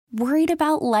Worried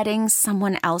about letting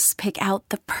someone else pick out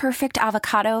the perfect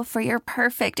avocado for your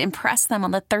perfect impress them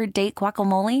on the third date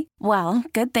guacamole? Well,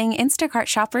 good thing Instacart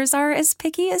shoppers are as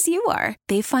picky as you are.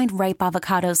 They find ripe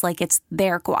avocados like it's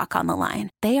their guac on the line.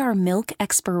 They are milk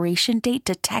expiration date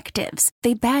detectives.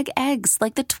 They bag eggs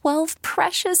like the 12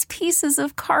 precious pieces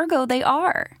of cargo they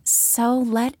are. So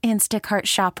let Instacart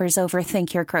shoppers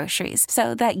overthink your groceries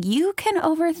so that you can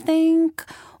overthink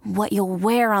what you'll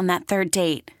wear on that third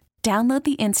date. Download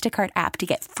the Instacart app to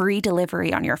get free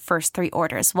delivery on your first 3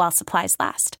 orders while supplies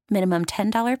last. Minimum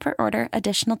 $10 per order.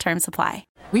 Additional terms apply.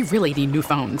 We really need new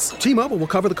phones. T-Mobile will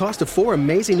cover the cost of 4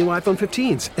 amazing new iPhone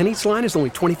 15s, and each line is only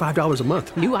 $25 a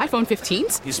month. New iPhone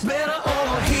 15s? It's better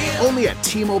over here. Only at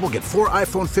T-Mobile, get 4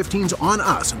 iPhone 15s on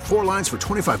us and 4 lines for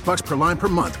 $25 per line per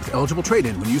month with eligible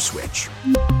trade-in when you switch.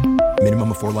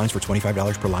 Minimum of 4 lines for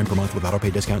 $25 per line per month with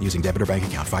autopay discount using debit or bank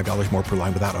account. $5 more per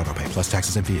line without autopay, plus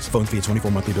taxes and fees. Phone fee at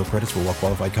 24 monthly bill credits for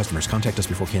well-qualified customers. Contact us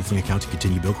before canceling account to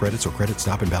continue bill credits or credit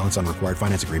stop and balance on required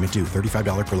finance agreement due.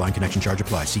 $35 per line connection charge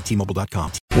applies. See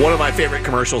T-Mobile.com. One of my favorite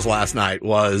commercials last night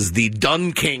was the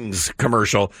Dunkings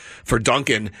commercial for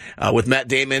Dunkin' with Matt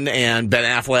Damon and Ben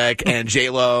Affleck and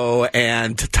J-Lo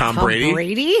and Tom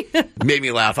Brady? Made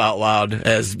me laugh out loud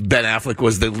as Ben Affleck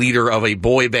was the leader of a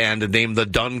boy band named the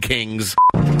Dunkings.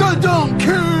 The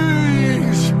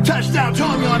Dunkings! Touchdown,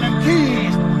 Tony on them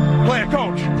keys. Player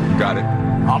coach. Got it.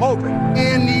 I'm open.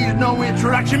 And needs no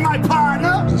introduction, my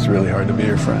partner. It's really hard to be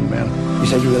your friend, man. You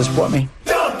said you were going to support me.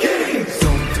 Dunkings!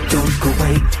 Don't go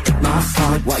away, my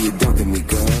heart. Why you dunking me,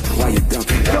 girl? Why you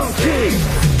dunking?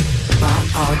 Dunkings! My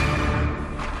heart.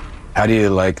 How do you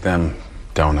like them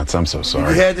donuts? I'm so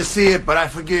sorry. You had to see it, but I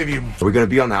forgive you. Are we going to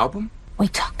be on the album? We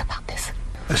talked about this.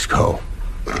 Let's go.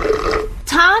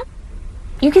 Tom,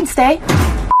 you can stay.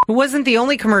 It wasn't the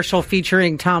only commercial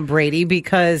featuring Tom Brady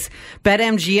because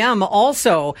BetMGM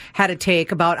also had a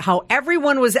take about how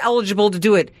everyone was eligible to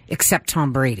do it except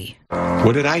Tom Brady.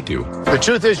 What did I do? The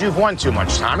truth is you've won too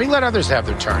much, Tommy. Let others have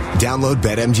their turn. Download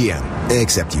BetMGM.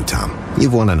 Except you, Tom.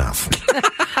 You've won enough.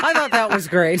 I thought that was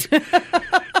great.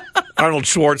 Arnold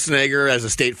Schwarzenegger as a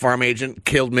State Farm agent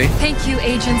killed me. Thank you,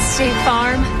 Agent State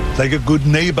Farm. Like a good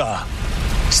neighbor,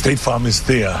 State Farm is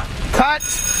there. Cut.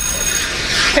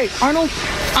 Hey, Arnold,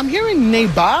 I'm hearing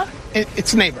neighbor.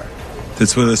 It's neighbor.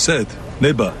 That's what I said.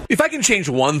 Neighbor. If I can change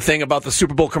one thing about the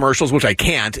Super Bowl commercials, which I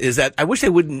can't, is that I wish they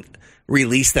wouldn't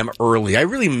release them early. I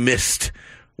really missed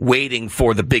waiting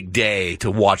for the big day to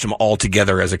watch them all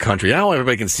together as a country. Now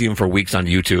everybody can see them for weeks on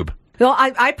YouTube. Well,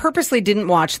 I purposely didn't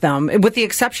watch them, with the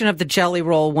exception of the Jelly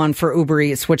Roll one for Uber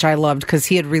Eats, which I loved because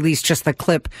he had released just the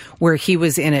clip where he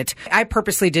was in it. I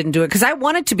purposely didn't do it because I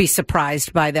wanted to be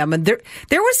surprised by them. And there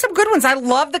were some good ones. I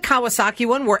love the Kawasaki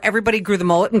one where everybody grew the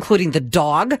mullet, including the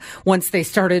dog, once they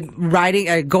started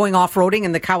riding, going off-roading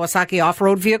in the Kawasaki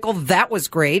off-road vehicle. That was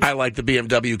great. I like the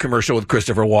BMW commercial with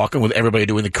Christopher Walken, with everybody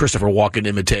doing the Christopher Walken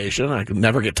imitation. I could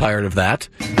never get tired of that.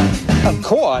 Of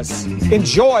course.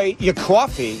 Enjoy your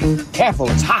coffee. Careful,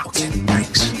 it's hot.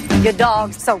 Thanks. Your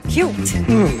dog's so cute.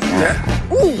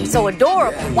 Yeah. Ooh, so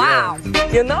adorable. Wow.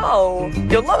 You know,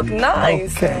 you look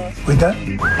nice. Okay. We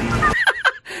done?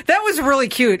 That was really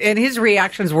cute, and his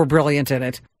reactions were brilliant in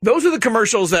it. Those are the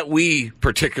commercials that we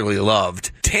particularly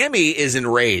loved. Tammy is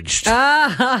enraged.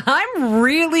 I'm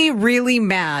really, really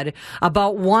mad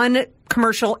about one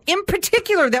commercial in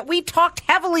particular that we talked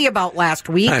heavily about last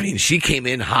week. I mean, she came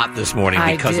in hot this morning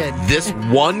because of this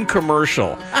one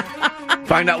commercial.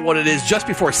 Find out what it is just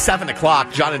before 7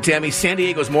 o'clock. John and Tammy, San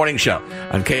Diego's morning show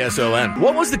on KSON.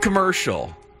 What was the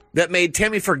commercial that made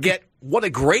Tammy forget what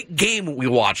a great game we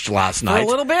watched last night? For a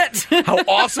little bit. How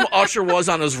awesome Usher was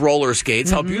on his roller skates.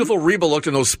 How beautiful Reba looked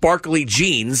in those sparkly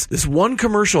jeans. This one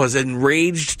commercial has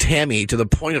enraged Tammy to the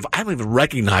point of I don't even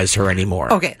recognize her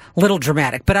anymore. Okay, little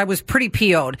dramatic, but I was pretty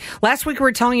PO'd. Last week we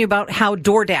were telling you about how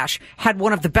DoorDash had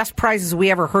one of the best prizes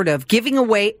we ever heard of, giving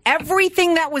away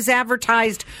everything that was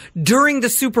advertised during the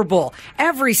Super Bowl.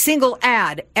 Every single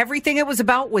ad, everything it was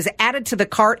about was added to the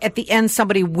cart. At the end,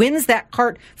 somebody wins that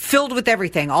cart filled with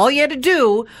everything. All you had to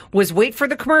do was wait for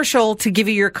the commercial to give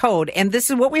you your code, and this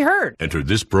is what we heard. Enter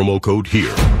this promo code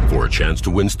here for a chance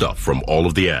to win stuff from all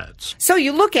of the ads. So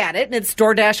you look at it, and it's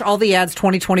DoorDash All the Ads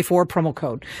 2024 promo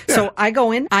code. Yeah. So I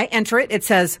go in, I enter it, it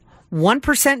says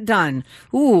 1% done.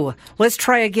 Ooh, let's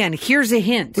try again. Here's a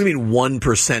hint. What do you mean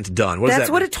 1% done? That's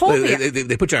what it told me.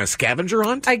 They put you on a scavenger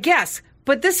hunt? I guess.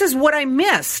 But this is what I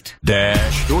missed.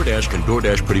 Dash. DoorDash can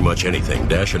DoorDash pretty much anything.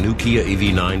 Dash a new Kia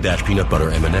EV9, dash peanut butter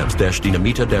M&Ms, dash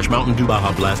Dinamita, dash Mountain Dew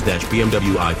Baja Blast, dash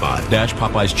BMW i5, dash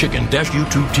Popeye's Chicken, dash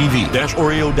YouTube TV, dash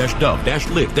Oreo, dash Dove, dash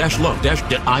Lick, dash Love, dash...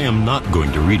 I am not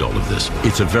going to read all of this.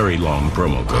 It's a very long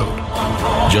promo code.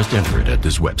 Just enter it at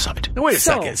this website. Now, wait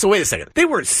a second. They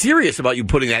weren't serious about you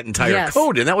putting that entire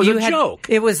code in. That was a joke.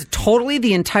 It was totally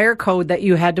the entire code that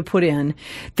you had to put in.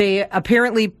 They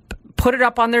apparently put it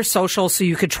up on their social so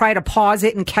you could try to pause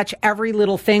it and catch every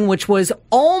little thing, which was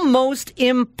almost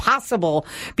impossible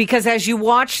because as you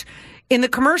watch in the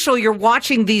commercial, you're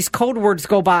watching these code words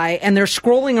go by and they're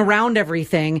scrolling around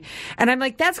everything. And I'm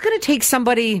like, that's going to take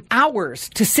somebody hours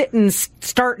to sit and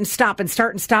start and stop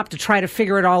to try to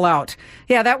figure it all out.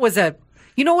 Yeah, that was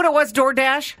you know what it was,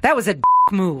 DoorDash? That was a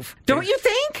move. Don't you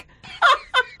think?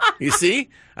 You see?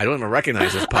 I don't even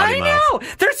recognize this potty mouth. I know.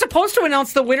 They're supposed to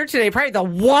announce the winner today. Probably the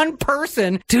one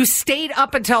person who stayed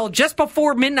up until just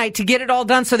before midnight to get it all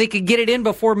done so they could get it in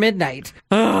before midnight.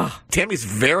 Ugh. Tammy's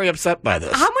very upset by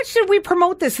this. How much did we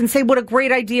promote this and say what a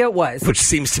great idea it was? Which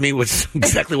seems to me was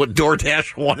exactly what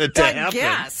DoorDash wanted to happen.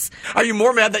 Yes. Are you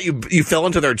more mad that you fell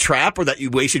into their trap or that you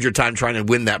wasted your time trying to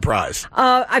win that prize?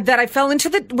 That I fell into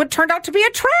what turned out to be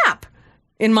a trap.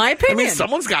 In my opinion. I mean,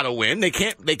 someone's got to win. They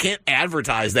can't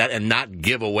advertise that and not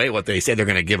give away what they say they're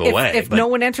going to give away. If no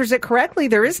one enters it correctly,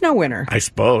 there is no winner. I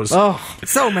suppose. Oh,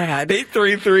 so mad.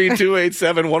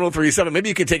 833-287-1037. Maybe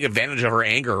you can take advantage of her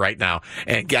anger right now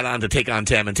and get on to take on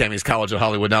Tam and Tammy's College of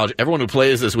Hollywood Knowledge. Everyone who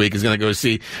plays this week is going to go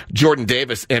see Jordan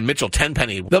Davis and Mitchell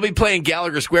Tenpenny. They'll be playing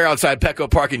Gallagher Square outside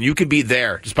Petco Park, and you can be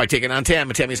there just by taking on Tam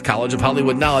and Tammy's College of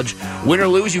Hollywood Knowledge. Win or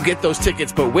lose, you get those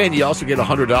tickets, but win, you also get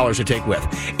 $100 to take with.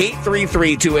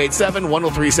 833-287-1037.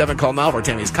 1037. Call now for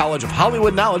Tammy's College of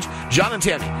Hollywood Knowledge. John and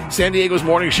Tammy, San Diego's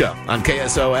morning show on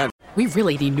KSON. We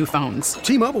really need new phones.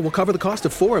 T-Mobile will cover the cost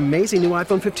of 4 amazing new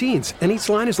iPhone 15s, and each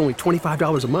line is only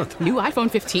 $25 a month. New iPhone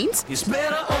 15s? It's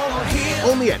better over here.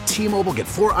 Only at T-Mobile, get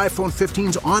 4 iPhone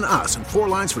 15s on us and 4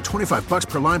 lines for $25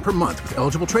 per line per month with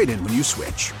eligible trade-in when you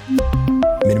switch.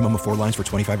 Minimum of 4 lines for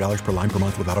 $25 per line per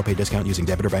month with autopay discount using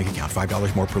debit or bank account.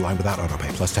 $5 more per line without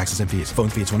autopay, plus taxes and fees. Phone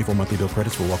fee at 24 monthly bill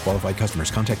credits for well-qualified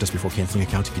customers. Contact us before canceling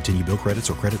account to continue bill credits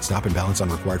or credit stop and balance on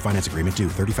required finance agreement due.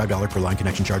 $35 per line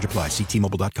connection charge applies. See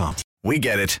T-Mobile.com. We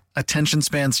get it. Attention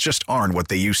spans just aren't what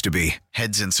they used to be.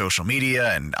 Heads in social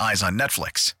media and eyes on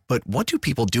Netflix. But what do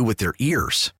people do with their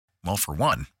ears? Well, for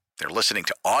one, they're listening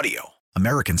to audio.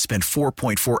 Americans spend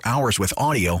 4.4 hours with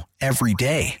audio every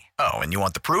day. Oh, and you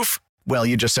want the proof? Well,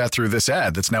 you just sat through this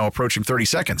ad that's now approaching 30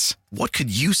 seconds. What could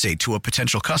you say to a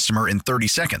potential customer in 30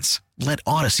 seconds? Let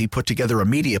Odyssey put together a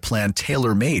media plan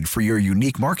tailor-made for your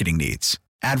unique marketing needs.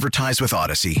 Advertise with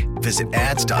Odyssey. Visit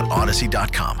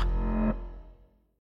ads.odyssey.com.